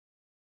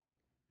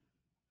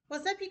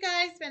What's up, you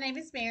guys? My name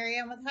is Mary.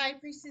 I'm with High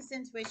Priestess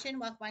Intuition.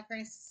 Welcome, my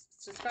current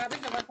subscribers,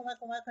 and welcome,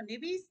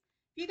 newbies.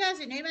 If you guys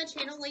are new to my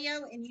channel,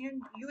 Leo, and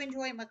you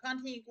enjoy my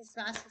content, you can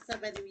smash the sub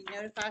button to be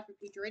notified for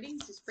future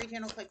readings. This free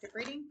channel collective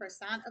reading for a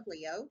sign of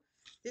Leo.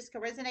 This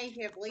can resonate if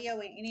you have Leo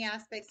in any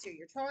aspects of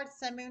your chart: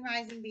 Sun, Moon,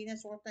 Rising,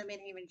 Venus, North Node,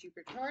 Midheaven,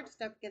 Jupiter charts.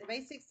 Don't forget the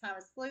basics. Time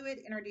is fluid.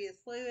 Energy is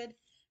fluid.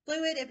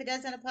 Fluid. If it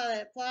doesn't apply, let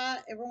it apply.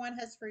 Everyone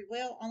has free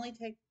will. Only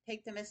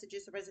take the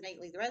messages that resonate.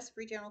 Leave the rest.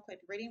 Free channel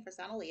collective reading for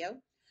sign of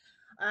Leo.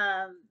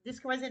 This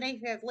can resonate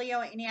if you have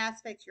Leo in any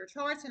aspects of your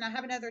charts. And I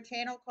have another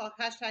channel called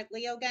hashtag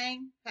Leo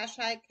Gang,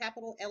 hashtag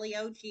capital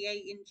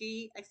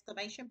LEOGANG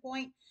exclamation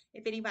point.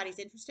 If anybody's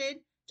interested,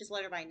 just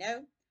let everybody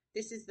know.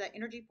 This is the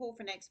energy pool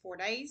for next 4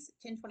 days,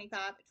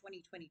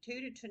 10/25/2022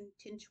 to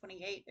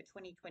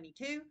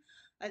 10/28/2022.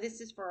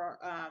 This is for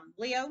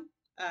Leo,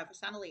 for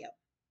sign of Leo.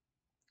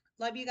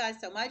 Love you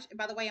guys so much. And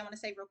by the way, I want to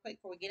say real quick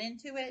before we get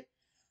into it,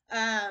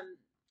 um,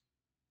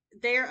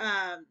 there,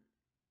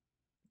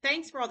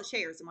 thanks for all the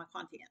shares of my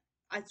content.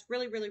 It's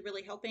really, really,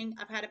 really helping.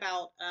 I've had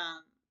about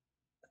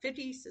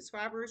 50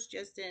 subscribers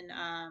just in,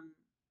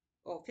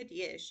 well,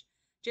 50-ish,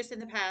 just in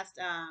the past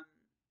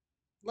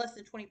less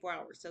than 24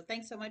 hours. So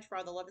thanks so much for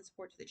all the love and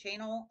support to the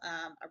channel.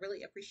 I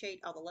really appreciate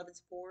all the love and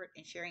support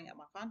and sharing of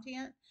my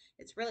content.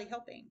 It's really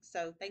helping.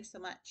 So thanks so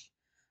much.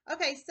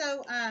 Okay,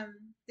 so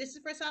this is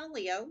for sign of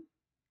Leo.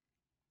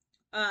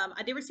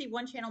 I did receive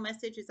one channel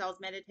message as I was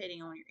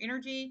meditating on your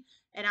energy,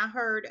 and I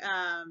heard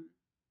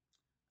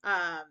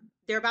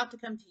they're about to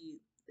come to you,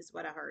 is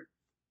what I heard.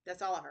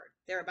 That's all I heard.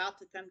 They're about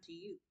to come to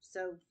you.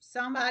 So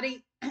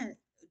somebody,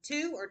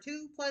 two or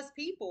two plus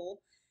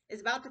people,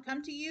 is about to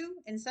come to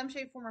you in some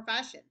shape, form, or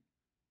fashion,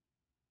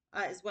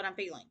 is what I'm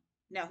feeling.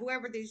 Now,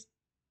 whoever these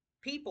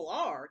people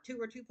are, two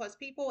or two plus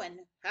people, and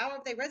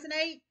however they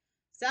resonate,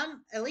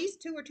 at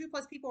least two or two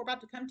plus people are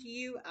about to come to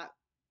you.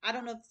 I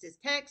don't know if this is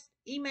text,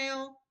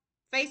 email,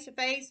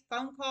 face-to-face,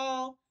 phone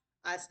call,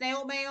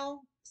 snail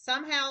mail.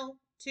 Somehow,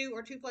 two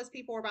or two plus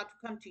people are about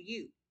to come to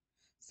you.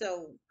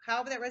 So,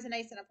 however that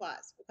resonates and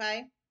applies,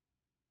 okay?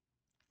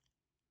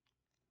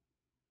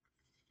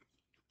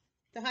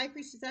 The High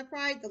Priestess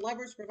upright, the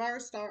Lovers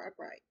reverse, Star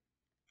upright.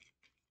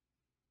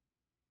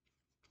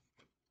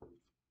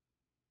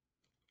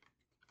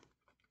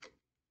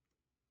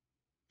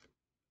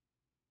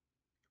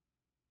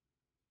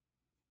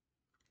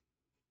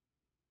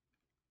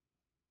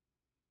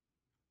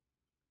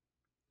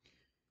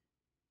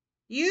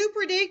 You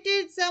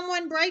predicted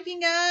someone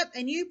breaking up,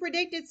 and you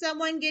predicted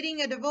someone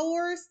getting a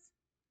divorce.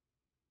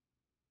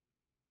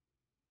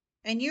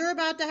 And you're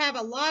about to have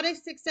a lot of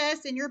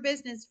success in your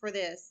business for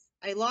this.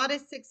 A lot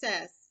of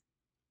success.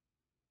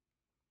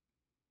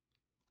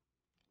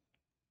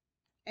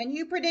 And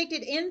you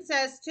predicted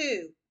incest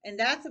too. And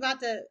that's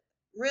about to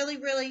really,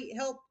 really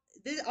help.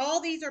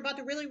 All these are about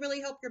to really,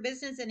 really help your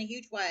business in a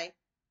huge way.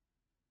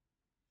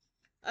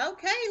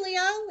 Okay,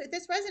 Leo, if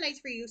this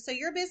resonates for you. So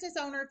you're a business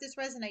owner. If this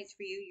resonates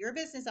for you, you're a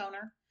business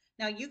owner.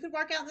 Now, you could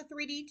work out in the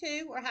 3D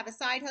too, or have a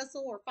side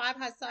hustle or 5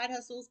 side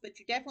hustles, but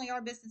you definitely are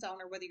a business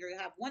owner, whether you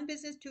have one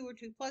business, two or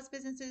two plus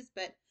businesses.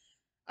 But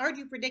I heard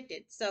you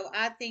predicted. So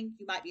I think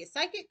you might be a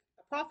psychic,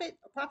 a prophet,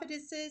 a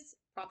prophetesses.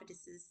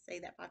 Prophetesses, say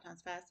that 5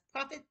 times fast.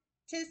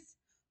 Prophetess,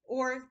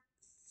 or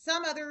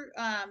some other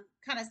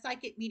kind of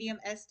psychic medium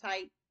S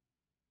type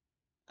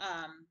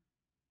um,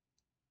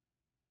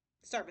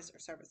 services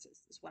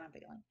is what I'm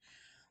feeling.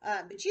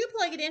 But you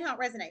plug it in how it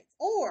resonates.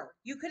 Or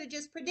you could have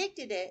just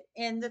predicted it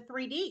in the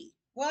 3D.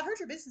 Well, I heard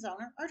you're a business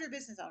owner. I heard you're a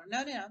business owner.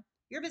 No, no, no.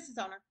 You're a business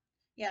owner.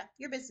 Yeah,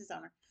 you're a business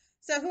owner.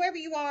 So whoever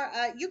you are,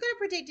 you could have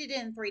predicted it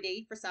in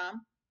 3D for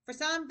some. For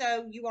some,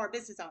 though, you are a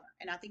business owner.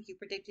 And I think you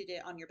predicted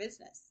it on your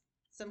business.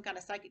 Some kind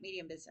of psychic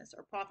medium business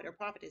or prophet or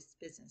prophetess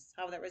business.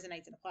 However that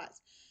resonates and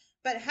applies.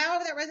 But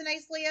however that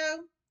resonates,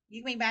 Leo,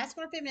 you can be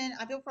masculine or feminine.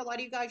 I feel for a lot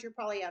of you guys, you're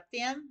probably a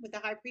femme with the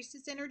high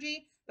priestess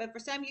energy. But for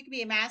some, you can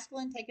be a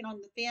masculine taking on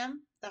the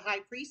femme, the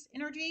high priest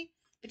energy.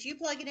 But you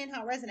plug it in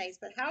how it resonates.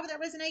 But however that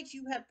resonates,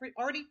 you have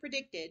already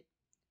predicted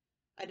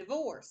a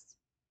divorce,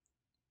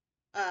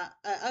 an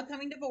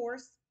upcoming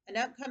divorce, an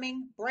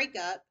upcoming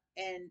breakup,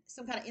 and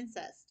some kind of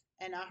incest.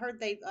 And I heard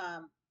they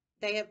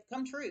have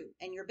come true,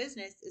 and your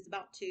business is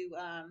about to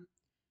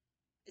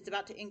it's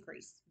about to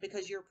increase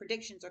because your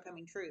predictions are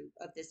coming true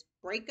of this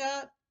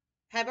breakup,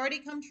 have already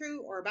come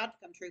true or about to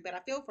come true. But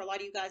I feel for a lot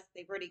of you guys,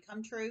 they've already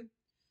come true.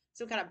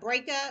 Some kind of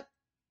breakup,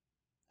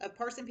 a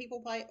person, people,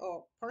 play,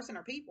 or person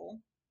or people,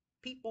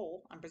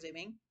 I'm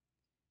presuming,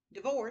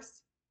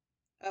 divorce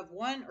of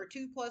 1 or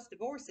 2 plus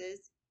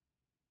divorces,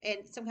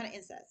 and some kind of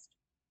incest.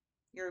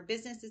 Your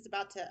business is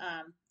about to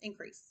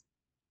increase.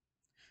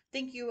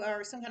 Think you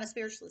are some kind of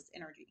spiritualist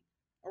energy,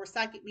 or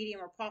psychic medium,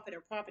 or prophet,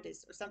 or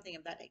prophetess, or something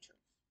of that nature.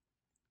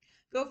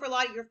 Go for a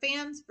lot of your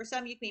femmes. For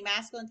some, you can be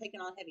masculine, taking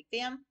on heavy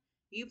femme.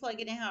 You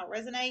plug it in how it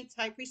resonates.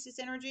 High priestess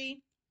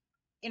energy.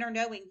 Inner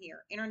knowing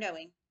here. Inner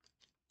knowing.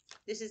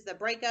 This is the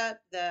breakup,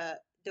 the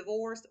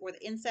divorce, or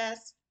the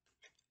incest.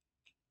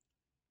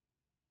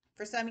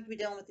 For some, you could be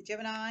dealing with the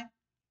Gemini.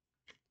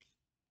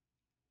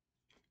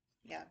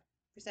 Yeah.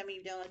 For some of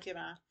you dealing with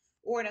Gemini.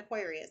 Or an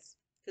Aquarius.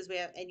 because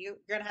you're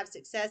going to have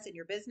success in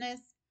your business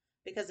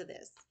because of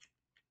this.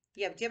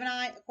 You have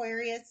Gemini,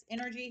 Aquarius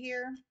energy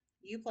here.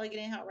 You plug it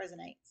in how it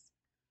resonates.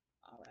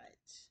 All right.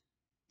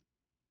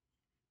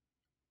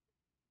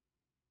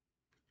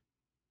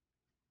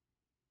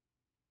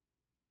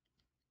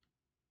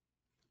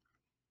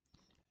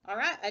 All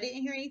right. I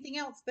didn't hear anything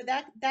else, but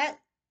that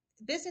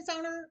business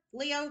owner,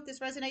 Leo, if this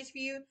resonates for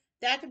you,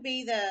 that could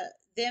be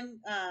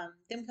them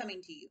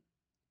coming to you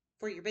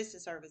for your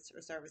business service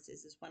or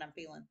services is what I'm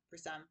feeling for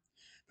some.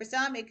 For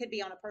some, it could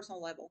be on a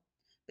personal level,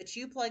 but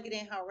you plug it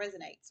in how it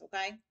resonates.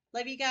 Okay.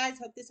 Love you guys.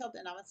 Hope this helped,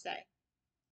 and namaste.